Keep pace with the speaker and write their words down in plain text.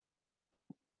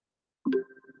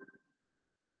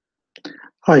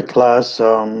Hi, class.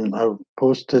 I've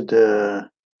posted,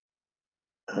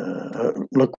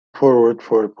 look forward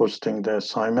for posting the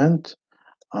assignment.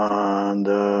 And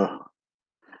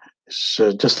it's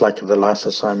just like the last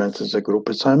assignment is a group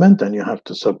assignment, and you have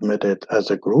to submit it as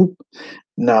a group.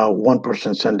 Now, one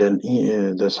person send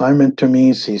the assignment to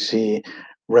me, CC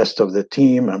rest of the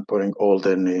team, and putting all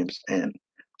their names in.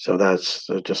 So that's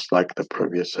just like the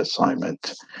previous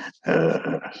assignment,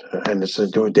 and it's a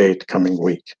due date coming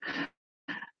week.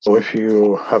 So if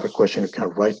you have a question, you can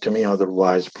write to me.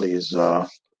 Otherwise, please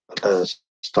start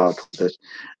with the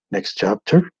next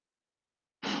chapter.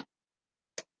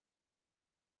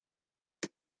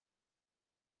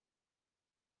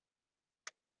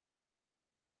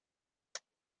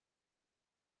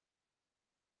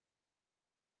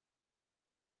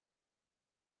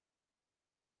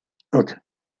 Okay.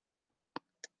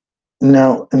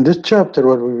 Now, in this chapter,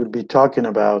 what we will be talking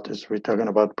about is we're talking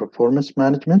about performance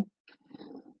management,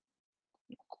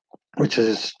 which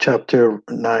is chapter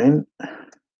 9.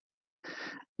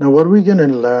 Now, what we're going to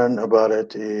learn about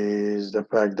it is the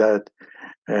fact that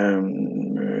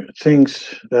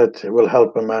things that will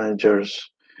help a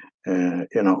managers,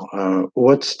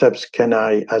 what steps can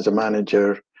I, as a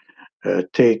manager,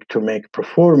 take to make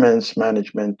performance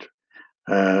management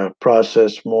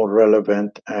process more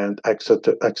relevant and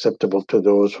acceptable to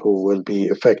those who will be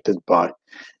affected by.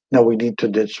 Now we need to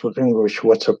distinguish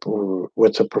what's a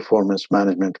performance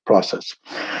management process.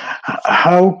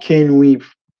 How can we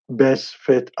best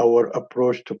fit our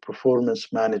approach to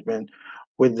performance management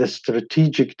with the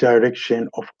strategic direction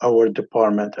of our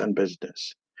department and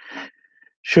business?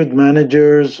 Should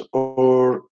managers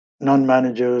or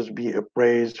non-managers be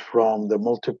appraised from the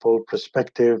multiple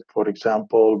perspective, for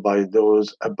example, by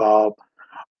those above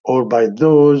or by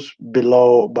those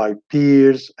below, by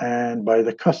peers and by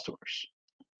the customers?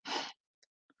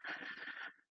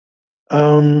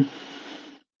 Um,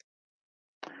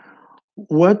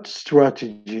 what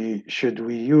strategy should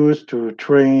we use to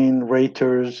train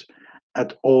raters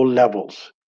at all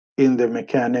levels in the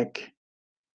mechanic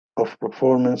of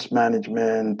performance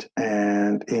management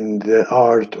and in the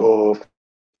art of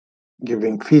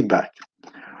giving feedback?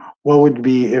 What would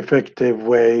be effective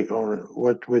way, or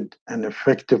what would an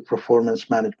effective performance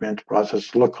management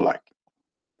process look like?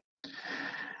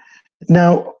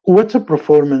 Now, what's a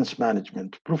performance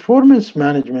management? Performance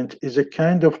management is a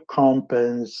kind of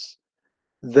compass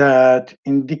that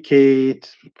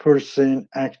indicates person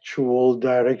actual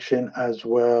direction as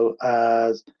well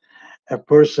as a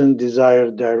person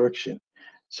desired direction.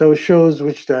 So it shows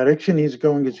which direction he's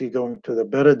going. Is he going to the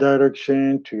better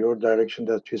direction, to your direction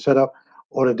that you set up,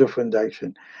 or a different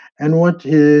direction? And what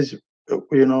is, a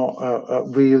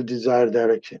real desired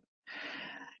direction?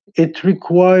 It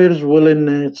requires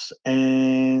willingness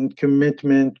and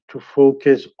commitment to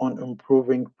focus on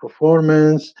improving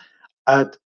performance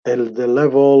at the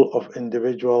level of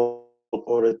individual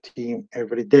or a team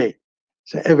every day.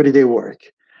 So everyday work.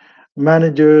 Many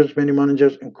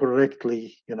managers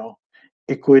incorrectly,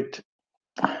 equate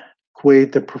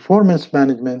equate the performance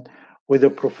management with a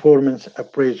performance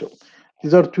appraisal.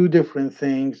 These are two different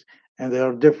things and they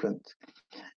are different.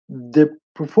 The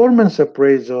performance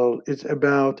appraisal is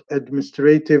about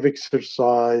administrative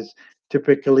exercise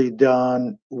typically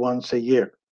done once a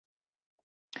year.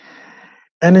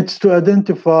 And it's to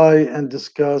identify and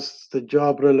discuss the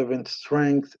job relevant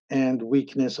strength and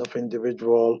weakness of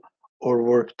individual or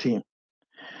work team.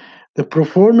 The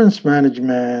performance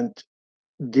management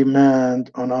demand,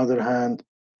 on other hand,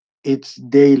 it's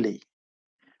daily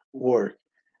work,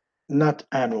 not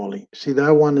annually. See,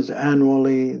 that one is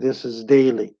annually, this is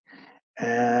daily.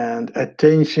 And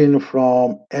attention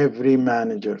from every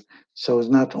manager. So it's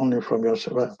not only from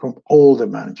yourself, but from all the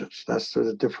managers. That's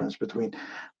the difference between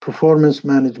performance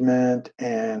management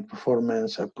and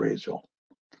performance appraisal.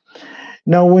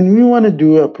 Now, when we want to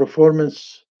do a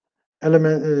performance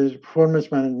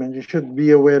management, you should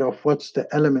be aware of what's the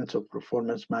elements of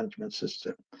performance management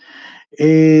system.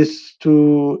 Is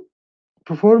to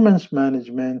Performance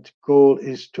management goal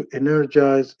is to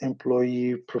energize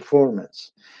employee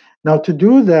performance. Now, to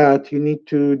do that, you need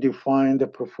to define the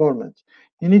performance.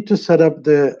 You need to set up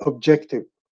the objective,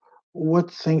 what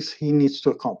things he needs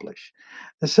to accomplish.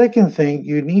 The second thing,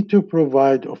 you need to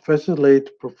provide or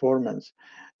facilitate performance.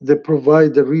 They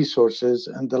provide the resources.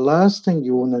 And the last thing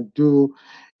you want to do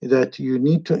that you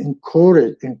need to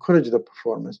encourage the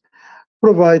performance,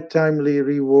 provide timely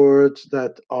rewards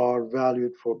that are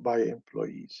valued by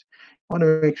employees. You want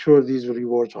to make sure these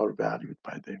rewards are valued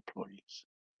by the employees.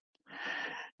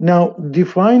 Now,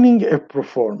 defining a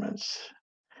performance.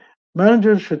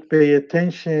 Managers should pay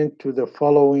attention to the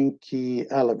following key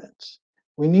elements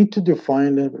we need to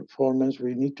define the performance.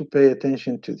 We need to pay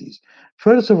attention to these.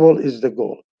 First of all, is the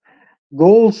goal.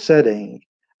 Goal setting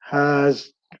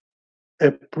has a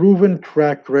proven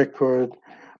track record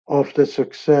of the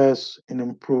success in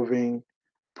improving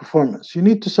performance. You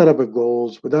need to set up a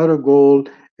goals. Without a goal,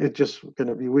 it's just going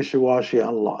to be wishy-washy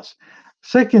and lost.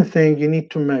 Second thing, you need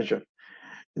to measure.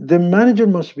 The manager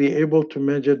must be able to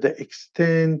measure the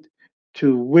extent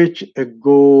to which a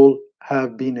goal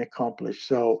have been accomplished.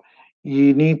 So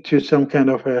you need to some kind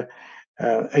of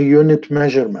a unit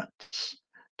measurements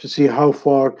to see how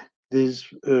far this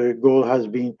goal has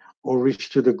been or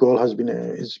reach to the goal has been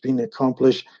is been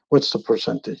accomplished. What's the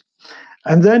percentage?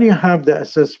 And then you have the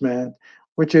assessment,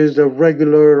 which is the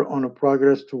regular on a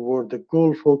progress toward the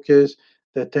goal focus,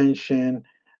 the attention,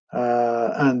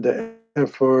 and the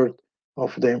effort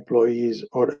of the employees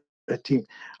or a team.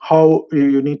 How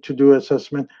you need to do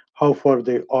assessment, how far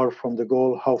they are from the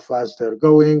goal, how fast they're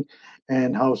going,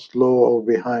 and how slow or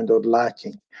behind or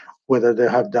lacking, whether they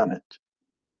have done it.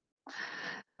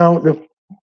 Now,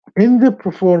 in the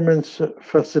performance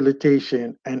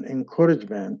facilitation and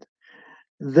encouragement,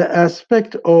 the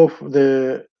aspect of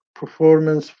the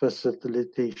performance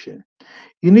facilitation,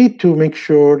 you need to make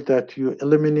sure that you're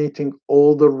eliminating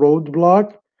all the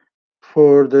roadblock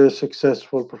for the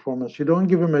successful performance. You don't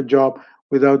give him a job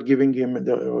without giving him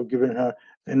or giving her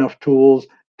enough tools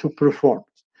to perform.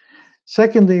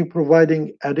 Secondly,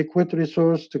 providing adequate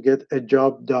resource to get a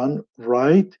job done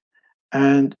right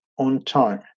and on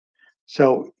time.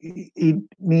 So it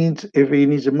needs, if he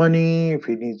needs money, if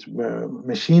he needs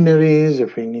machineries,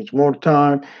 if he needs more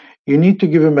time, you need to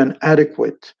give him an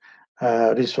adequate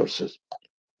resources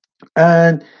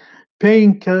and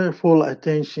paying careful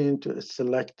attention to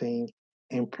selecting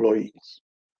employees.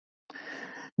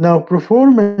 Now,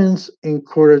 performance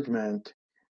encouragement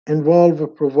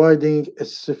involve providing a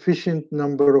sufficient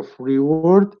number of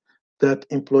reward that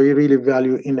employee really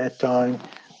value in a time,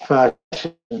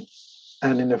 fashion,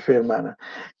 and in a fair manner.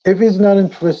 If he's not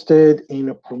interested in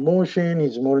a promotion,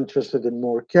 he's more interested in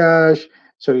more cash,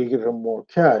 so you give him more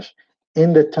cash.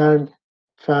 In the time,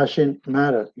 fashion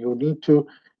matter. You need to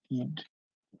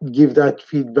give that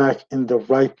feedback in the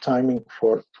right timing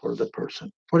for the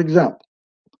person. For example,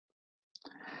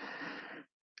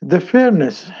 the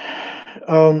fairness,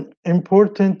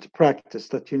 important practice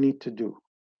that you need to do.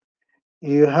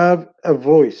 You have a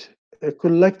voice, a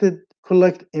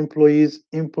collect employees'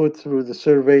 input through the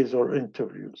surveys or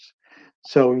interviews.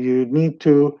 So you need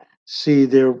to see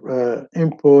their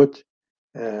input.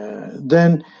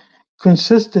 Then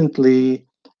consistently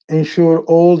ensure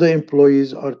all the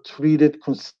employees are treated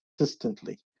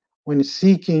consistently when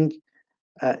seeking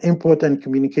input and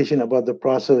communication about the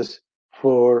process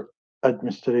for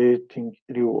administrating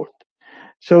reward.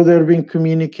 So they're being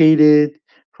communicated.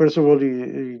 First of all,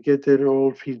 you get their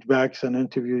all feedbacks and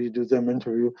interview. You do them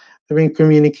interview. They're being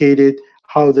communicated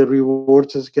how the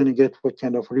rewards is going to get, what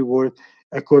kind of reward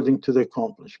according to the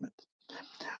accomplishment.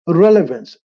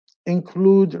 Relevance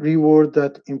include reward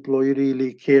that employee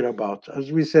really care about.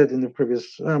 As we said in the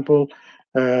previous sample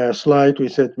slide, we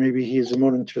said maybe he is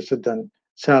more interested in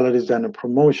salaries than a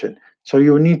promotion. So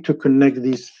you need to connect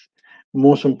these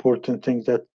most important things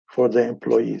that for the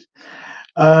employees.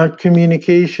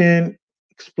 Communication,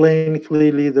 explain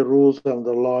clearly the rules and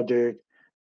the logic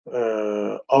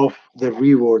of the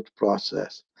reward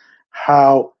process.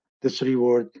 How this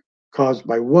reward caused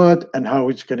by what and how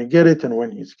he's going to get it and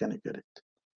when he's going to get it.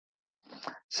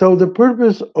 So the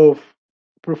purpose of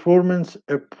performance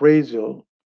appraisal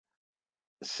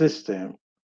system,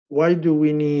 why do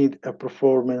we need a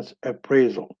performance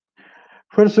appraisal?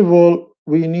 First of all,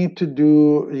 we need to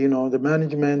do, the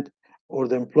management or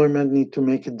the employment need to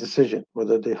make a decision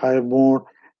whether they hire more,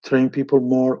 train people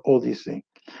more, all these things.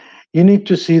 You need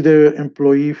to see the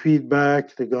employee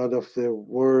feedback, the god of the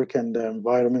work and the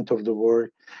environment of the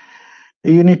work.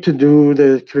 You need to do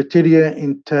the criteria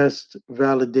in test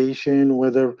validation,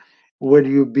 whether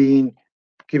you've been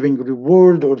giving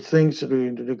reward or things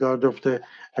in regard of the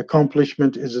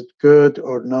accomplishment, is it good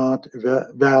or not,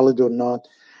 valid or not.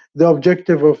 The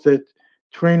objective of the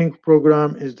training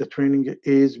program is the training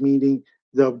is meeting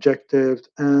the objectives,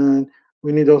 and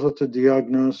we need also to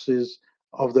diagnosis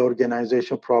of the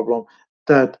organization problem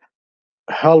that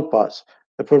help us.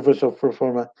 The purpose of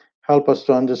performance help us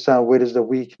to understand where is the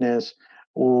weakness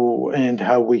and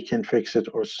how we can fix it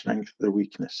or strengthen the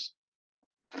weakness.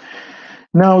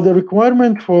 Now, the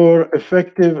requirement for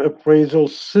effective appraisal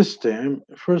system,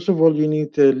 first of all, you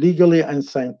need to legally and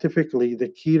scientifically, the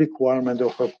key requirement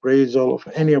of appraisal of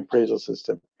any appraisal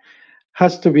system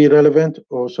has to be relevant,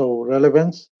 also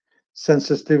relevance,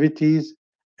 sensitivities,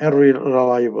 and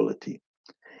reliability.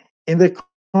 In the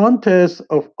context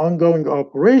of ongoing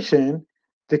operation,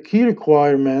 the key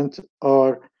requirements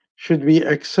are should be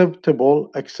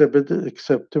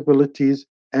acceptabilities,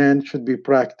 and should be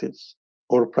practice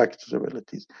or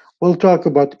practicabilities. We'll talk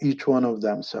about each one of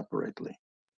them separately.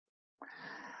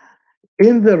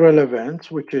 In the relevance,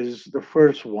 which is the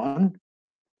first one,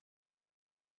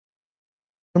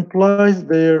 implies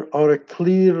there are a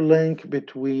clear link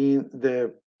between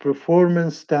the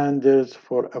performance standards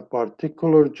for a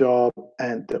particular job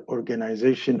and the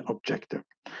organization objective.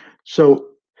 So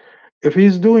if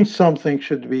he's doing something,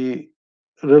 should be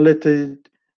related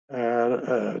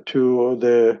to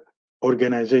the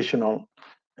organizational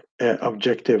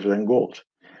objectives and goals.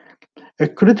 A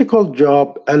critical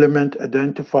job element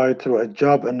identified through a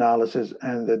job analysis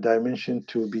and the dimension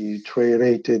to be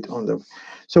rated on them.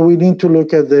 So we need to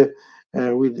look at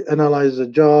we analyze the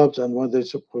jobs and what they're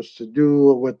supposed to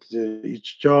do,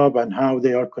 each job and how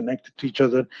they are connected to each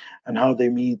other and how they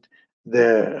meet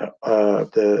the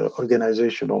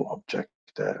organizational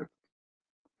objective.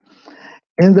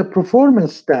 In the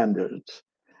performance standards,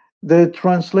 they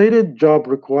translated job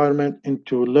requirement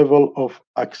into level of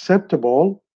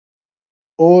acceptable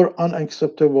or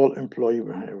unacceptable employee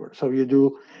behavior. So you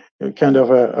do kind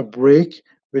of a break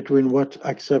between what's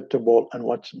acceptable and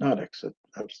what's not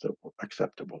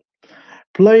acceptable.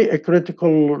 Play a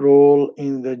critical role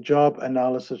in the job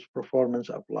analysis performance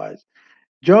applies.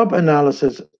 Job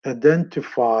analysis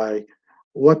identify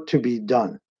what to be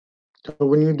done. So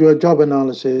when you do a job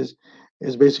analysis,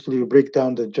 is basically you break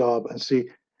down the job and see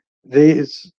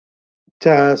these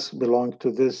tasks belong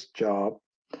to this job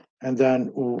and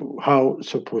then how it's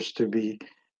supposed to be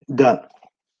done.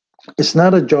 It's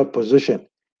not a job position.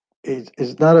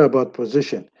 It's not about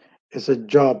position. It's a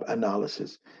job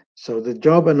analysis. So the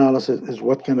job analysis is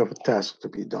what kind of a task to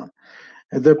be done.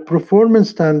 And the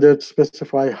performance standards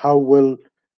specify how well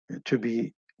to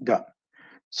be done.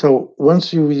 So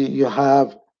once you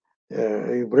have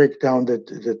you break down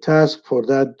the task for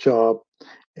that job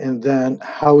and then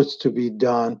how it's to be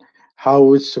done,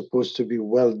 how it's supposed to be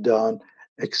well done,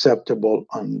 acceptable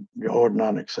or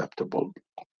non-acceptable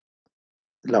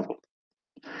level.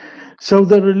 So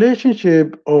the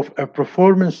relationship of a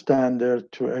performance standard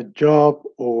to a job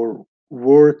or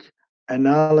work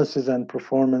analysis and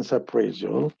performance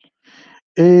appraisal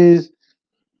is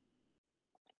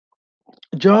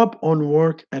job on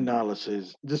work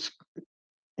analysis. This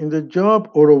in the job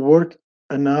or a work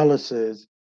analysis,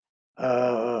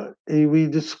 we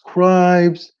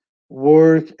describes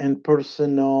work and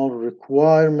personnel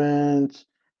requirements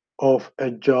of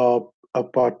a job, a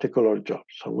particular job.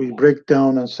 So we break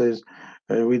down and says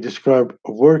we describe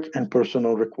work and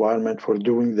personal requirement for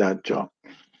doing that job.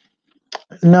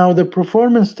 Now the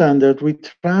performance standard, we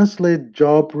translate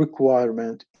job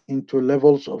requirement into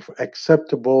levels of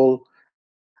acceptable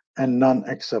and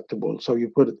non-acceptable. So you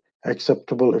put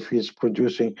acceptable if he's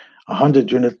producing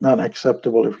 100 units,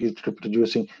 non-acceptable if he's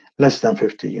producing less than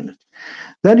 50 units.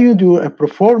 Then you do a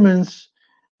performance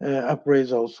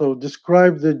appraisal. So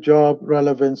describe the job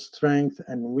relevance, strength,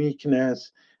 and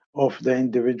weakness of the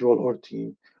individual or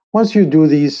team. Once you do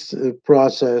this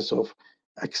process of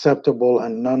acceptable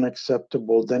and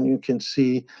non-acceptable, then you can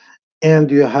see, and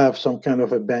you have some kind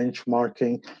of a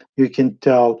benchmarking. You can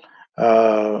tell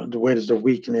where is the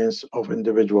weakness of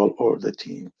individual or the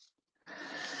team.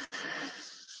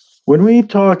 When we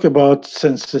talk about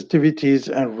sensitivities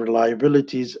and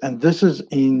reliabilities, and this is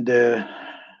in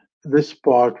this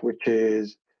part, which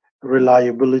is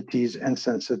reliabilities and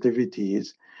sensitivities,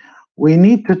 we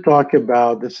need to talk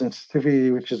about the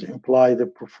sensitivity, which is imply the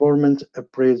performance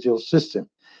appraisal system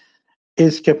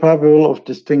is capable of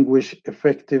distinguish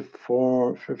effective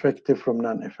from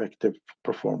non-effective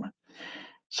performance.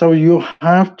 So you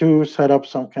have to set up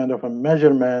some kind of a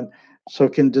measurement so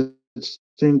it can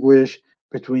distinguish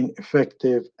between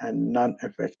effective and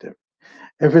non-effective.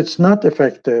 If it's not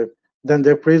effective, then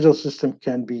the appraisal system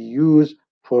can be used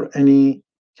for any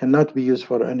cannot be used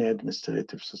for any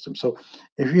administrative system. So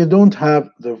if you don't have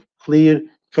the clear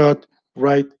cut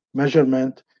right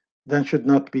measurement, then should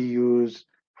not be used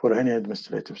for any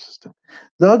administrative system.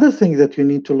 The other thing that you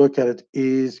need to look at it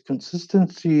is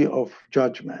consistency of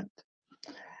judgment.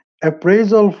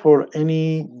 Appraisal for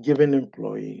any given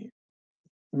employee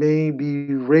may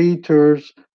be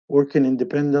raters working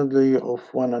independently of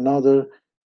one another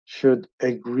should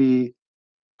agree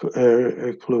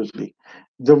closely.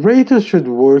 The raters should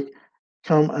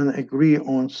come and agree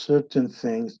on certain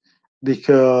things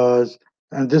because,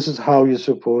 and this is how you're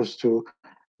supposed to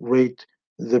rate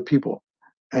the people.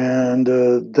 And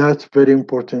that's very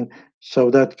important.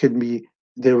 So that can be,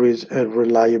 there is a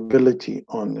reliability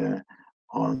on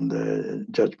the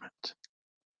judgment.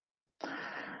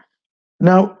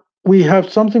 Now, we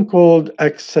have something called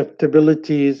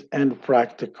acceptabilities and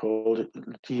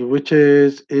practicality, which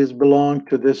is belong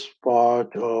to this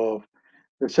part of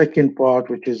the second part,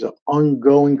 which is an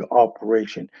ongoing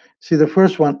operation. See, the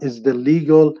first one is the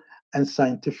legal and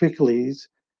scientifically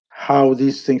how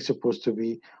these things supposed to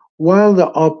be. While the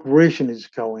operation is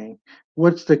going,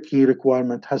 what's the key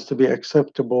requirement? Has to be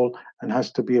acceptable and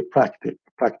has to be a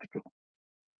practical.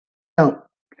 Now,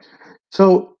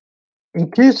 so in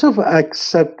case of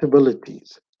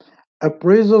acceptabilities,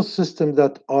 appraisal systems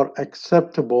that are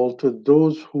acceptable to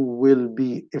those who will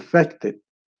be affected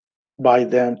by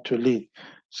them to lead.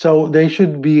 So they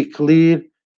should be clear,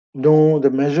 know the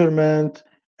measurement,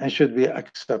 and should be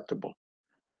acceptable.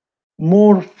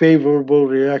 More favorable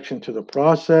reaction to the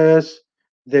process.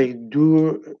 They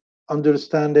do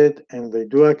understand it and they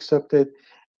do accept it.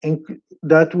 And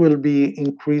that will be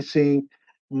increasing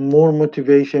more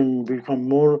motivation, become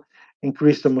more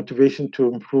increase the motivation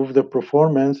to improve the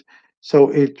performance. So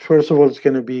it first of all, it's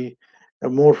going to be a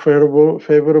more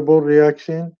favorable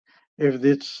reaction if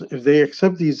they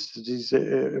accept these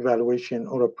evaluation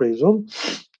or appraisal,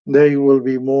 they will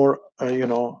be more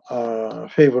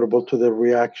favorable to the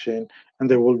reaction, and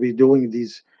they will be doing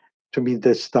these to meet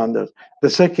the standard.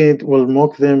 The second will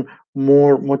make them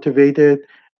more motivated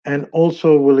and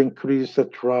also will increase the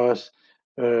trust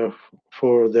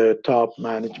for the top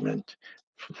management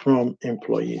from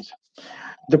employees.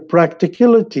 The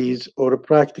practicalities or a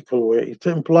practical way, it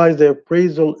implies the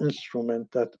appraisal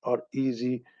instrument that are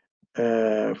easy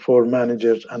for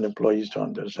managers and employees to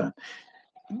understand.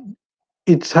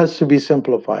 It has to be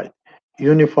simplified,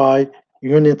 unified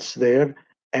units there,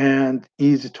 and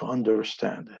easy to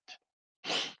understand it.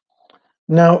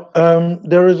 Now,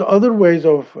 there is other ways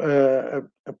of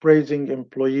appraising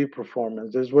employee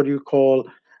performance. There's what you call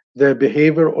the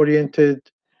behavior-oriented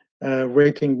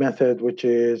rating method, which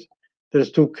is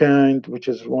there's two kind, which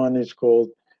is one is called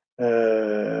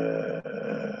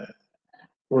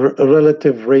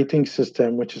relative rating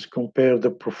system, which is compare the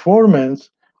performance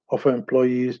of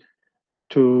employees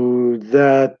to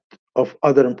that of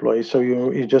other employees. So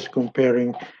you're just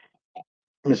comparing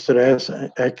Mr.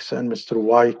 X and Mr.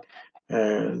 Y,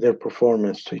 their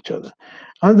performance to each other.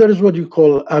 And there is what you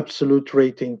call absolute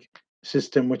rating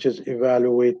system, which is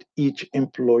evaluate each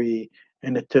employee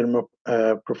in a term of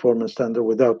performance standard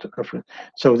without reference.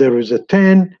 So there is a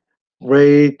 10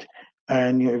 rate,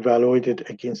 and you evaluate it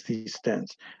against these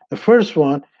 10s. The first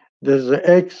one, there's the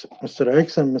X, Mr.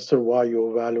 X and Mr. Y,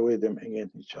 you evaluate them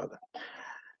against each other.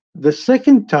 The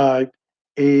second type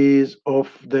is of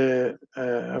the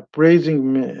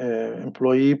appraising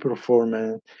employee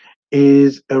performance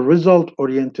is a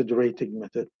result-oriented rating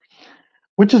method,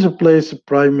 which is a place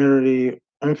primarily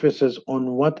emphasis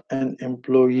on what an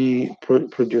employee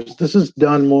produces. This is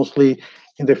done mostly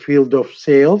in the field of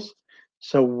sales.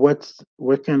 So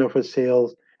what kind of a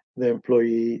sales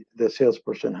the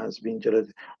salesperson has been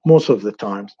generated most of the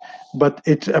times, but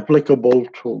it's applicable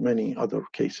to many other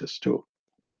cases too.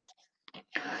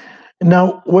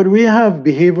 Now, when we have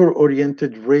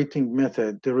behavior-oriented rating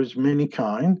method, there is many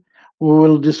kind. We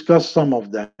will discuss some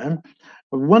of them.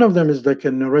 One of them is like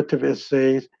a narrative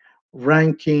essays,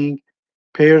 ranking,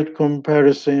 paired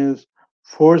comparisons,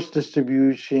 force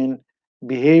distribution,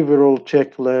 behavioral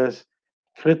checklist,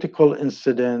 critical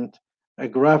incident, a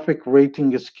graphic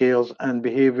rating scales, and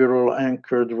behavioral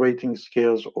anchored rating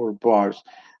scales or bars.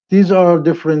 These are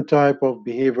different type of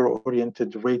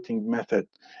behavior-oriented rating method.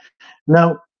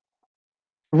 Now,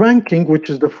 ranking, which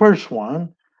is the first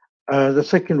one, the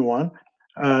second one,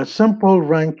 simple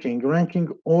ranking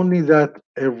only that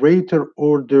a rater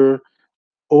order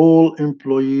all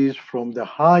employees from the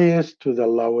highest to the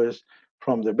lowest,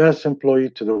 from the best employee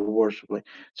to the worst employee.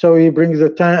 So he brings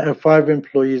the 5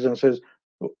 employees and says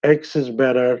X is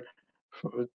better,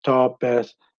 top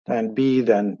best, than B,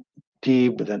 than D,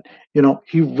 but then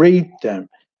he rate them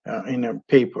in a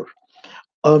paper.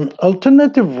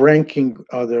 Alternative ranking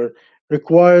other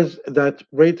requires that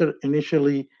rater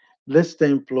initially lists the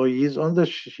employees on the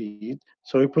sheet.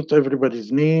 So he puts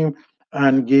everybody's name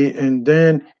and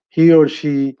then he or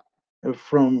she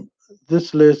from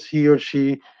this list he or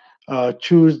she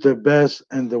choose the best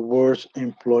and the worst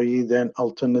employee. Then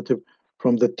alternative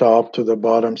from the top to the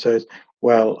bottom says,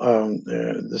 well,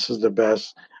 this is the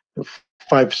best,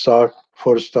 5 star,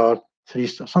 4 star, 3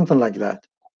 star, something like that.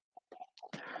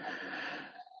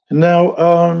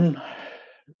 Now,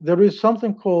 there is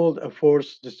something called a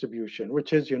force distribution,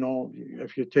 which is,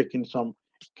 if you're taking some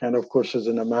kind of courses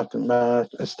in a math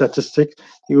statistics,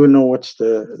 you will know what's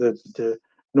the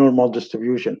normal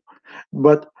distribution.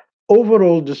 But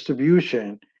overall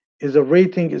distribution is a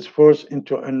rating is forced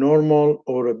into a normal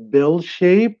or a bell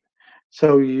shape.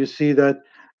 So you see that,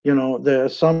 the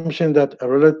assumption that a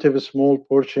relatively small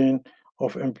portion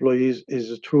of employees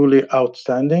is truly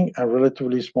outstanding, a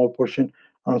relatively small portion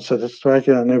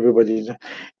unsatisfactory, and everybody's.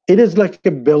 It is like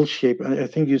a bell shape. I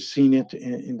think you've seen it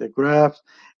in the graph.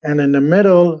 And in the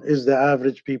middle is the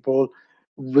average people.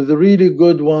 With the really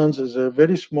good ones is a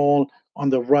very small on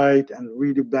the right, and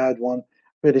really bad one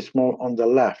very small on the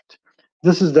left.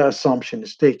 This is the assumption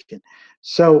is taken.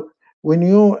 So when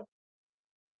you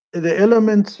the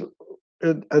elements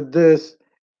at this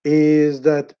is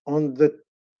that on the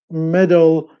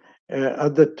middle,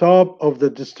 at the top of the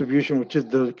distribution, which is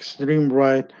the extreme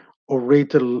right, or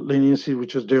rated leniency,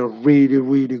 which is they're really,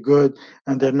 really good,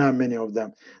 and there are not many of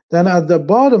them. Then at the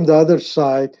bottom, the other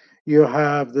side, you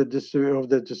have the of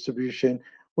the distribution,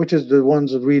 which is the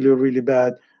ones that really, really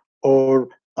bad or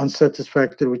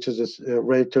unsatisfactory, which is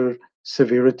rated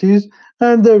severities,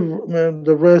 and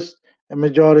the rest, a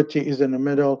majority, is in the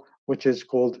middle, which is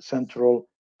called central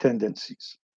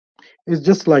tendencies. It's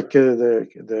just like the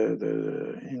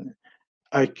in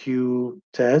IQ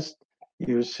test.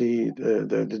 You see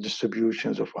the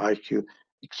distributions of IQ: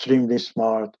 extremely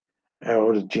smart,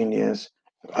 or genius,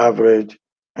 average,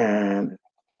 and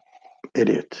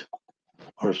idiot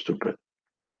or stupid.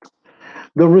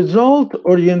 The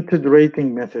result-oriented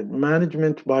rating method,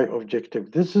 management by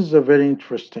objective. This is a very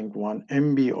interesting one.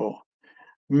 MBO,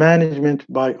 management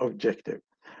by objective.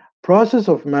 Process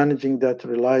of managing that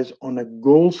relies on a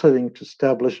goal setting to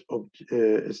establish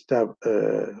objective.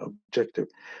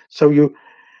 So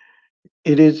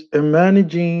it is a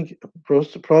managing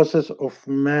process of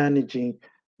managing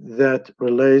that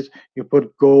relays. You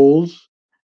put goals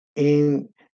in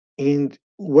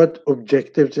what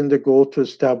objectives in the goal to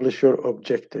establish your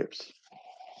objectives.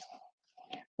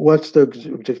 What's the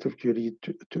objective you need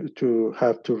to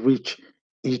have to reach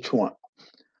each one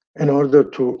in order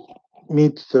to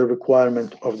meet the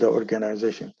requirement of the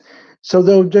organization. So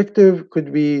the objective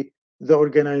could be the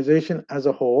organization as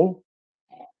a whole,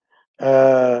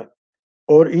 uh,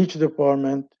 or each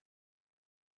department,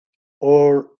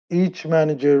 or each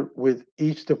manager with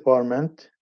each department,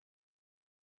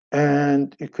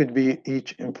 and it could be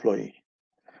each employee.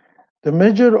 The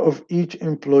measure of each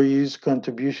employee's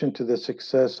contribution to the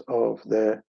success of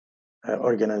the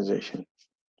organization.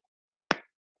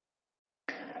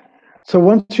 So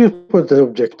once you put the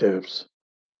objectives,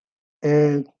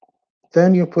 and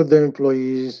then you put the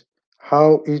employees,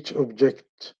 how each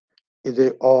object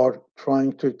they are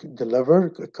trying to deliver,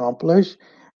 accomplish,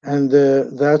 and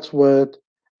that's what,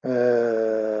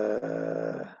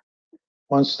 uh,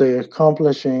 once they're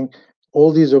accomplishing,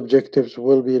 all these objectives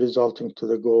will be resulting to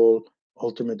the goal,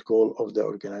 ultimate goal of the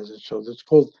organization. So it's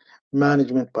called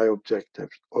management by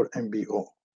objectives, or MBO.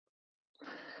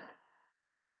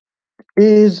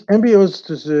 Is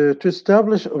MBOs to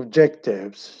establish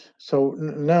objectives. So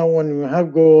now when you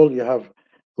have goal, you have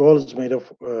goals made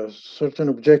of certain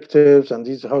objectives, and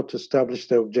these are how to establish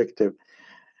the objective.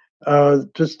 To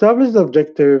establish the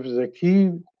objectives, the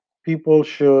key people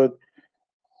should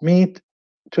meet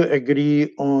to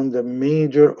agree on the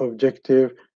major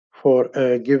objective for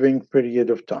a given period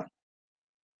of time.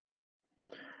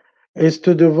 Is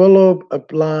to develop a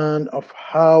plan of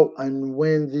how and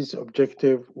when this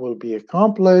objective will be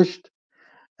accomplished,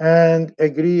 and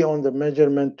agree on the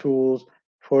measurement tools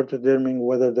for determining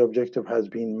whether the objective has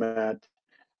been met.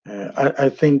 I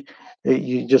think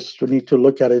you just need to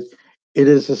look at it. It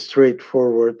is a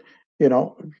straightforward.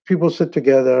 People sit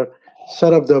together,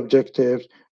 set up the objectives,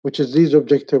 which is these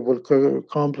objectives will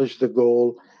accomplish the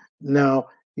goal. Now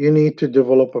you need to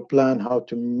develop a plan how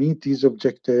to meet these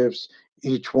objectives,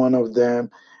 each one of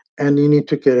them, and you need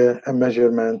to get a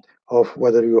measurement of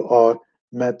whether you are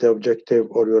met the objective,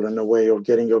 or you're in a way of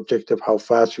getting your objective, how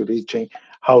fast you're reaching,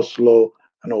 how slow,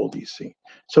 and all these things.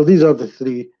 So these are the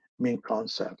three main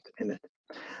concepts in it.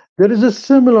 There is a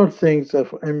similar thing that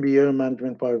for MBA,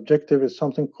 management by objective, is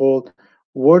something called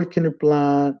working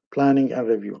plan, planning and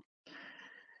review.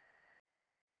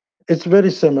 It's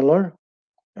very similar,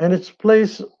 and it's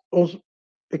placed also,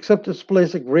 except it's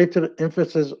placed a greater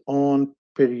emphasis on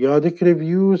periodic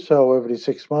review, so every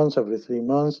 6 months, every 3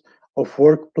 months, of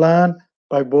work plan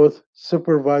by both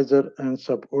supervisor and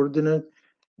subordinate,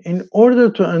 in order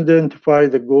to identify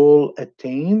the goal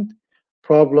attained,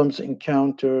 problems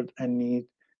encountered, and need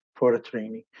for a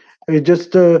training. It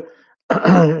just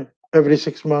every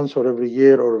 6 months, or every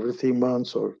year, or every 3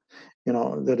 months, or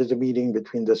there is a meeting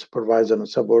between the supervisor and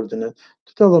subordinate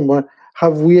to tell them, what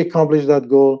have we accomplished that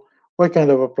goal, what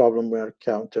kind of a problem we are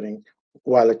encountering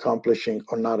while accomplishing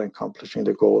or not accomplishing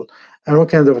the goal, and what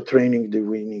kind of a training do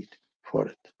we need for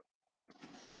it.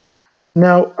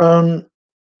 Now,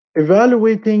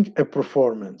 evaluating a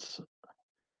performance.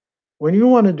 When you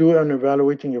want to do an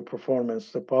evaluating your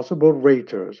performance, the possible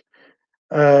raters,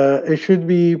 it should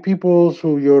be people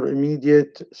who your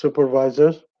immediate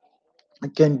supervisors.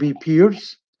 It can be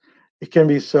peers. It can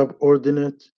be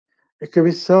subordinate. It could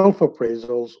be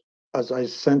self-appraisals, as I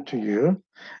sent to you,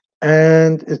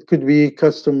 and it could be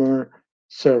customer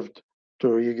served.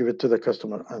 To you give it to the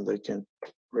customer, and they can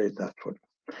rate that for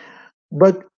you.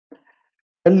 But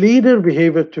a leader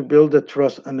behavior to build a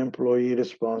trust and employee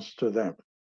response to them.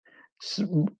 S-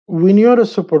 When you're a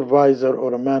supervisor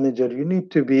or a manager, you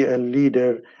need to be a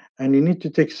leader, and you need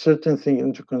to take certain things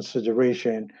into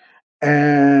consideration.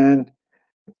 And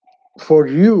for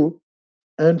you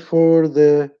and for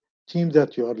the team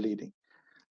that you are leading.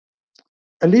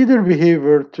 A leader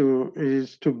behavior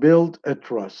is to build a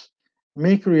trust,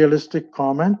 make realistic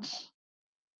comments,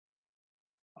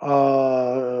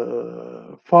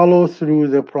 follow through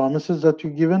the promises that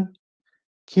you've given,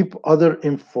 keep other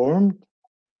informed,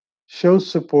 show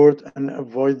support and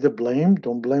avoid the blame.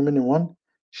 Don't blame anyone.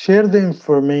 Share the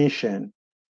information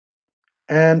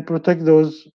and protect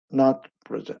those not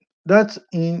present. That's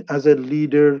in as a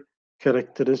leader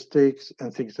characteristics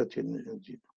and things that you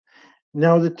need.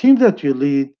 Now, the team that you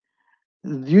lead,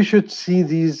 you should see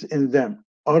these in them.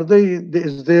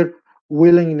 Is there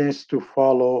willingness to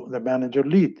follow the manager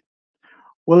lead?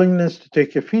 Willingness to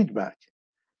take a feedback?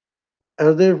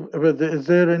 Is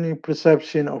there any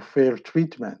perception of fair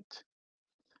treatment?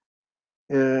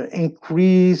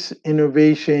 Increase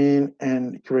innovation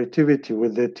and creativity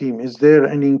with the team? Is there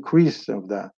an increase of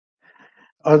that?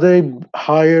 Are they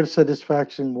higher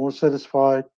satisfaction, more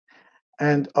satisfied,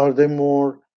 and are they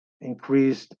more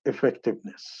increased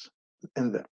effectiveness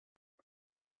in them?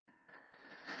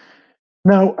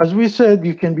 Now, as we said,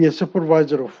 you can be a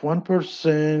supervisor of one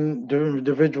person, the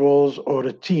individuals, or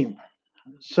a team.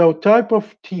 So, type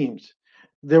of teams,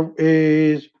 there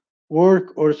is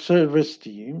work or service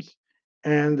teams,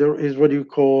 and there is what you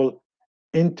call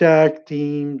intact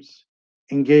teams,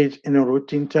 engage in a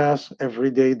routine task.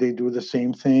 Every day they do the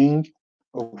same thing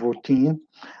of routine.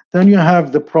 Then you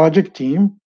have the project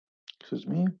team, excuse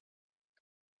me,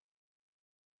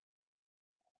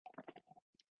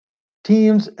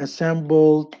 teams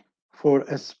assembled for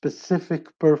a specific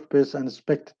purpose and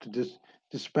expected to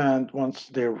disband once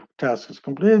their task is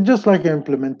completed, just like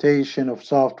implementation of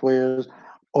softwares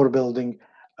or building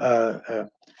a,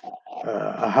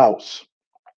 a house.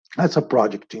 That's a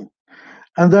project team.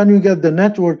 And then you get the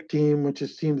network team, which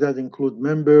is teams that include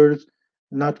members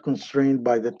not constrained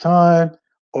by the time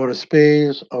or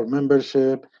space or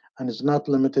membership, and it's not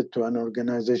limited to an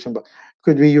organization. But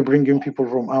could be you bring in people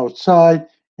from outside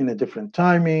in a different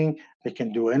timing. They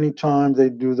can do any time they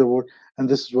do the work, and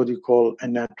this is what you call a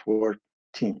network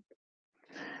team.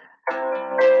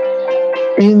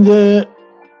 In the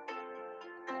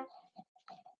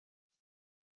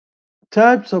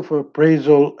types of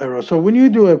appraisal error. So when you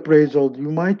do appraisal,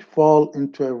 you might fall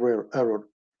into a rare error.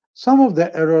 Some of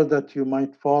the error that you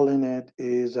might fall in it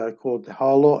is called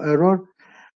hollow error,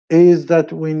 is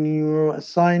that when you're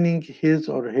assigning his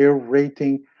or her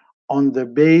rating on the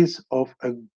base of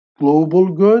a global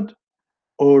good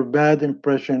or bad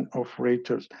impression of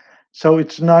raters. So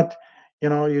it's not,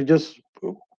 you just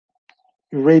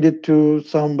rate it to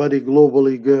somebody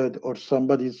globally good or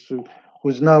somebody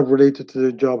who's not related to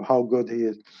the job, how good he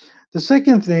is. The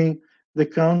second thing, the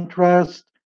contrast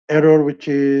error, which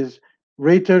is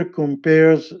rater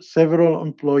compares several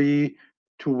employee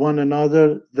to one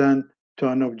another than to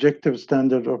an objective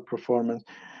standard of performance.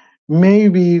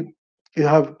 Maybe you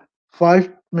have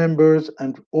five members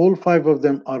and all five of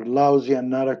them are lousy and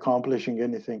not accomplishing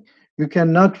anything. You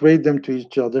cannot rate them to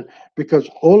each other because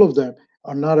all of them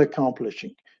are not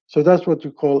accomplishing. So that's what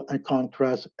you call a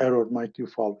contrast error, might you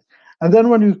follow. And then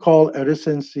when you call a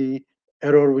recency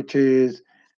error, which is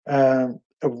a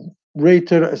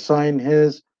rater assign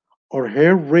his or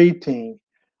her rating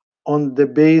on the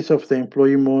base of the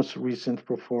employee most recent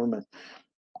performance.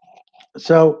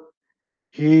 So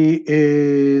he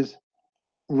is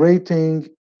rating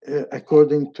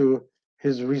according to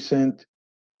his recent,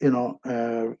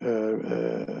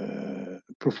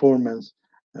 performance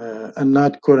and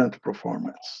not current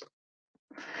performance.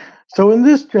 So in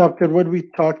this chapter, what we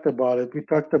talked about it, we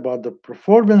talked about the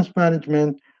performance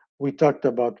management, we talked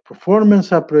about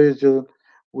performance appraisal,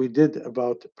 we did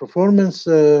about performance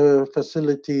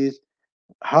facilities,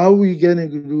 how we going to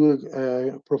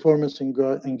do performance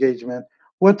engagement,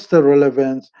 what's the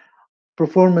relevance,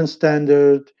 performance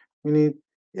standard. We need,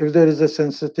 if there is a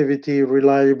sensitivity,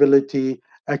 reliability,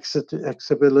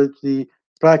 accessibility,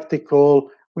 practical.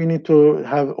 We need to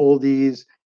have all these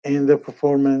in the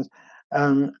performance.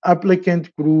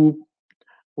 Applicant group,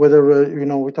 whether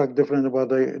we talk different about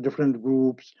the different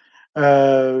groups.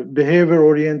 Behavior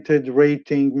oriented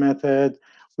rating method,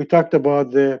 we talked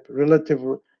about the relative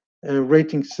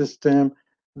rating system,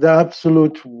 the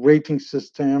absolute rating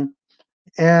system,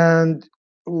 and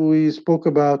we spoke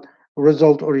about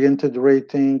result oriented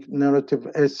rating, narrative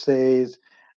essays,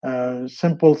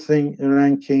 simple thing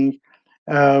ranking,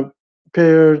 uh,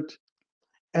 paired.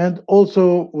 And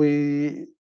also the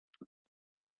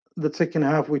second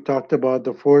half, we talked about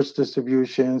the force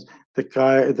distributions,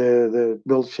 the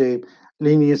bell shape,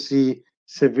 leniency,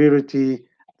 severity,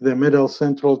 the middle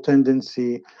central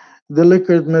tendency, the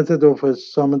Likert method of a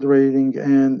summit rating,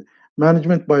 and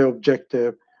management by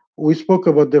objective. We spoke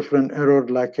about different error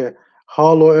like a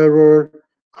hollow error,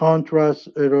 contrast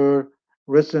error,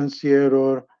 recency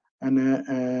error, and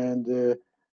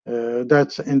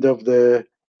that's end of the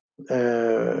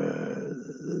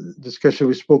discussion.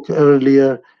 We spoke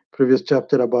earlier, previous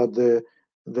chapter, about the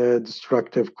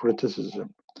destructive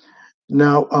criticism.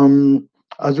 Now,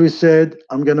 as we said,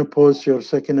 I'm going to post your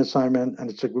second assignment, and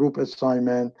it's a group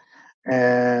assignment,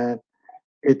 and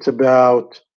it's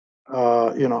about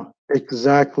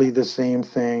exactly the same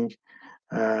thing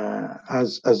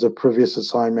as a previous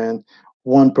assignment.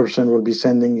 One person will be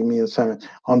sending me assignment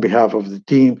on behalf of the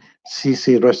team,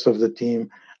 CC rest of the team,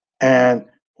 and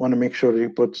want to make sure he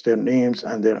puts their names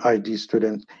and their ID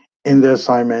student in the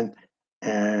assignment,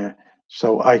 uh,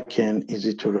 so I can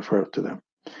easy to refer to them.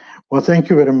 Well, thank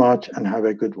you very much and have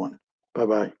a good one. Bye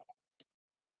bye.